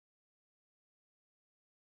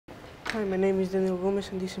Hi, my name is Daniel Gomez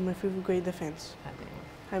and this is my fifth grade defense.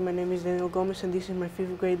 Hi, my name is Daniel Gomez and this is my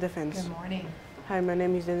fifth grade defense. Good morning. Hi, my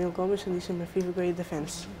name is Daniel Gomez and this is my fifth grade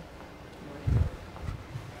defense.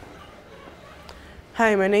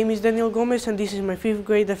 Hi, my name is Daniel Gomez and this is my fifth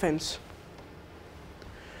grade defense.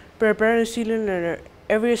 Prepare a student learner.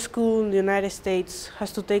 Every school in the United States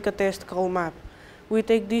has to take a test called MAP. We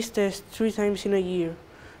take this test 3 times in a year: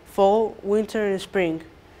 fall, winter, and spring.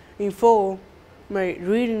 In fall, my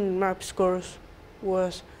reading MAP scores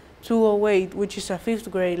was 208, which is a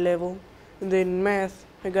 5th grade level. And then in math,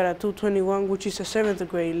 I got a 221, which is a 7th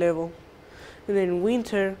grade level. And then in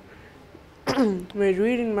winter, my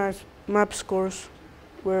reading MAP scores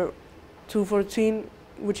were 214,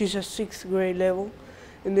 which is a 6th grade level.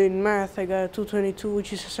 And then in math, I got a 222,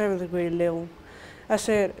 which is a 7th grade level. I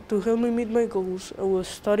said, to help me meet my goals, I will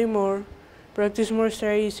study more, practice more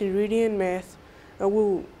strategies in reading and math. I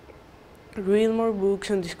will read more books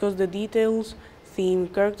and discuss the details, theme,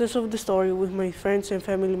 characters of the story with my friends and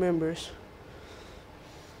family members.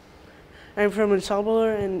 I'm from El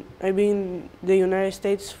Salvador and I've been in the United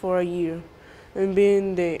States for a year. I've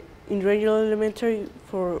been in Rangeland Elementary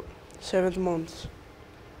for 7 months.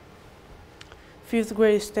 5th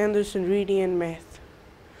grade standards in reading and math.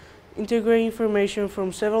 Integrate information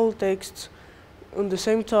from several texts on the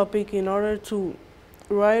same topic in order to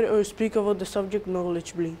write or speak about the subject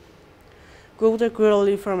knowledgeably. Quote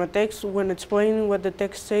accurately from a text when explaining what the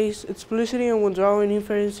text says explicitly and when drawing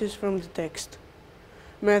inferences from the text.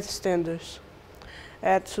 Math standards.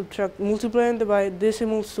 Add, subtract, multiply, and divide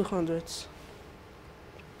decimals to hundreds.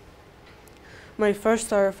 My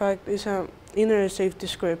first artifact is an internet safety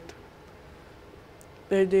script.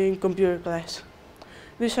 They're in computer class.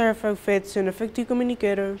 This artifact fits an effective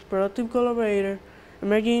communicator, productive collaborator,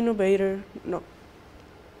 emerging innovator,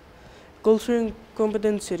 culturally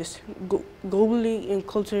competent citizen, globally and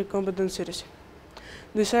culturally competent citizen.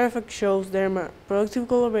 This artifact shows that I'm a productive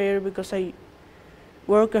collaborator because I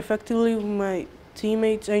work effectively with my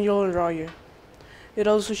teammates Angel and Roger. It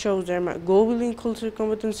also shows that I'm a globally and culturally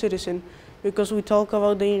competent citizen because we talk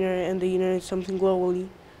about the internet and the internet is something globally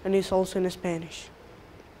and it's also in Spanish.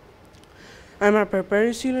 I'm a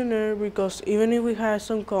prepared student learner because even if we had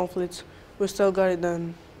some conflicts, we still got it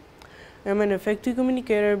done. I'm an effective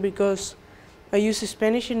communicator because I use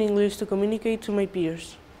Spanish and English to communicate to my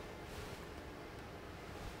peers.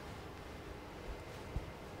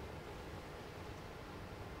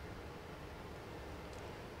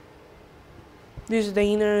 This is the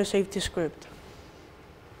internet safety script.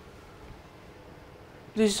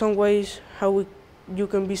 This is some ways how you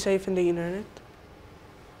can be safe in the internet.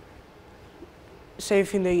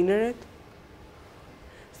 Safe in the internet.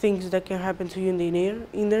 Things that can happen to you in the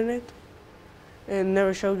internet. And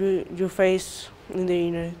never show your face in the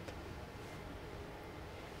internet.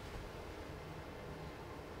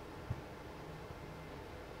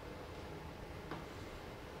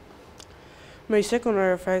 My second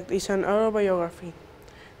artifact is an autobiography.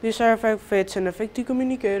 This artifact fits an effective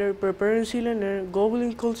communicator, prepared student learner, global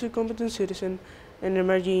and culturally competent citizen, and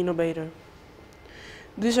emerging innovator.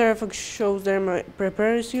 This artifact shows that I'm a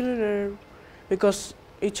prepared student learner because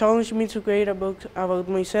it challenged me to create a book about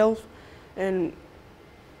myself and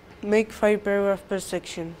make 5 paragraphs per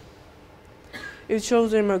section. It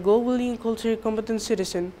shows that I'm a globally and culturally competent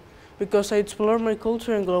citizen because I explore my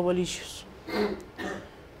culture and global issues.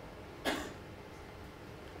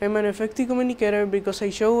 I'm an effective communicator because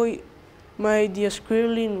I show my ideas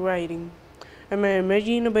clearly in writing. I'm an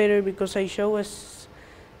emerging innovator because I show a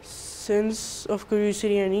sense of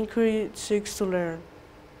curiosity and inquiry seeks to learn.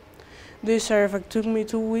 This artifact took me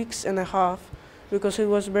 2 weeks and a half because it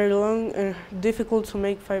was very long and difficult to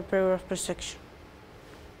make 5 paragraphs per section.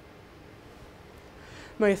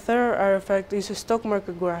 My third artifact is a stock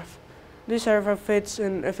market graph. This artifact fits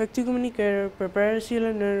an effective communicator, prepared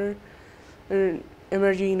student learner, and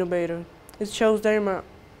emerging innovator. It shows that I'm a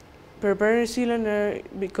prepared student learner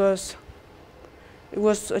because it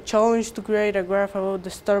was a challenge to create a graph about the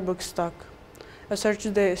Starbucks stock. I search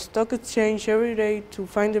the stock exchange every day to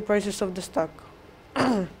find the prices of the stock.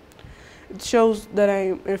 It shows that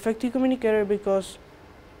I'm an effective communicator because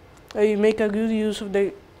I make a good use of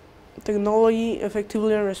the technology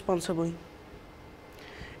effectively and responsibly.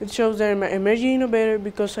 It shows that I'm an emerging innovator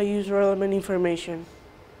because I use relevant information.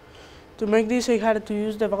 To make this, I had to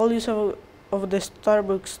use the values of the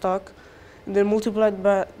Starbucks stock and then multiply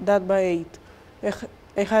that by 8.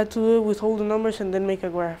 I had to do it with all the numbers and then make a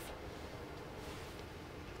graph.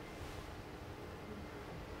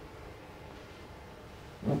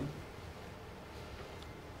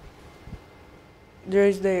 There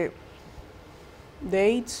is the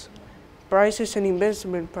dates, prices, and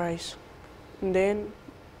investment price. And then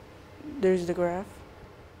there's the graph.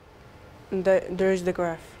 And there's the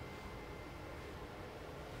graph.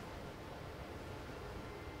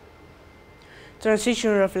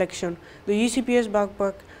 Transition reflection. The ECPS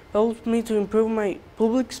backpack helps me to improve my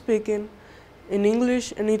public speaking in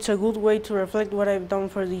English, and it's a good way to reflect what I've done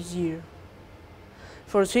for this year.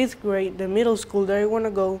 For 6th grade, the middle school that I want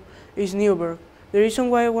to go is Newburgh. The reason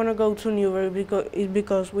why I want to go to Newburgh is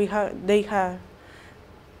because they have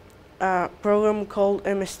a program called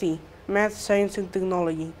MST, Math, Science and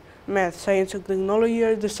Technology. Math, Science and Technology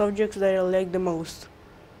are the subjects that I like the most.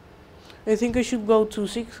 I think I should go to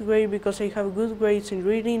 6th grade because I have good grades in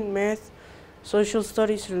reading, math, social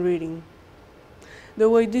studies and reading. The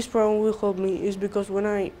way this program will help me is because when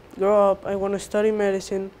I grow up, I want to study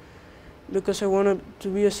medicine because I want to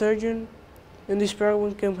be a surgeon, and this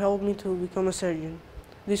program can help me to become a surgeon.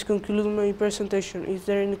 This concludes my presentation. Is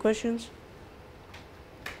there any questions?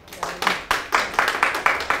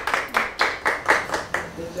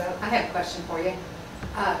 I have a question for you.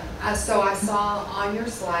 So I saw on your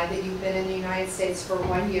slide that you've been in the United States for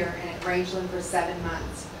 1 year and at Rangeland for 7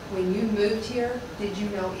 months. When you moved here, did you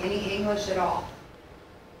know any English at all?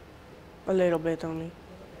 A little bit only.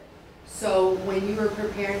 So when you were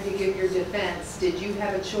preparing to give your defense, did you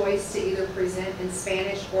have a choice to either present in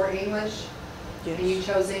Spanish or English? Yes. And you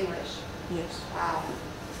chose English? Yes. Wow.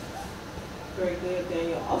 Very good,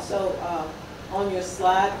 Daniel. Also, on your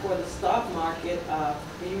slide for the stock market,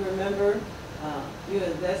 do you remember you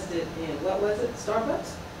invested in, what was it,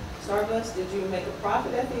 Starbucks? Starbucks, did you make a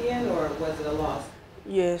profit at the end or was it a loss?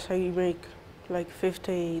 Yes, I make like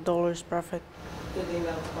 $50 profit. $50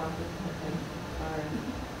 profit, okay. All right.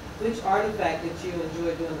 Which artifact did you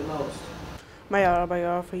enjoy doing the most? My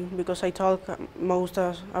autobiography, because I talk most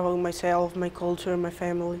about myself, my culture, my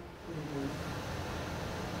family. Mm-hmm.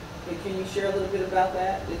 Okay, can you share a little bit about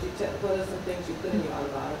that? Did you what are some things you put in your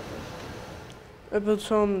autobiography? About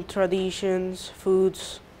some traditions,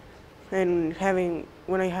 foods, and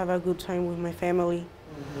when I have a good time with my family.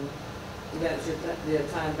 Mm-hmm. You got your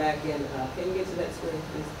time back in, can you get to that screen,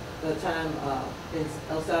 please? The time in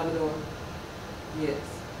El Salvador? Yes.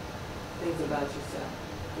 Things about yourself.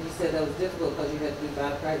 And you said that was difficult because you had to do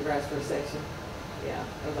 5 paragraphs per section. Yeah,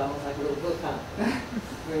 that was almost like a little book, huh?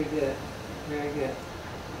 Very good. Very good.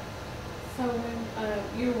 So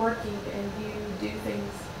when you're working and you do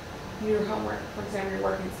things, your homework, for example, you're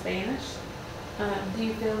working Spanish, do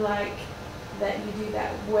you feel like that you do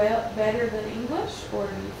that better than English, or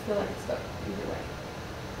do you feel like it's both, either way?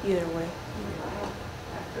 Either way. Wow.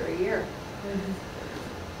 After a year. Mm-hmm.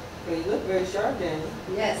 Well, you look very sharp, Daniel.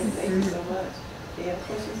 Yes. Thank you so much. Do you have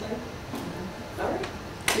questions, sir? All right.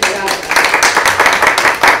 Good job.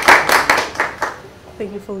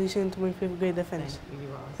 Thank you for listening to my 5th grade defense.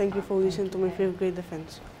 Thank you for listening to my 5th grade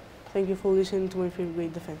defense. Thank you for listening to my 5th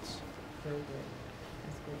grade defense. Very good.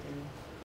 That's good, Daniel.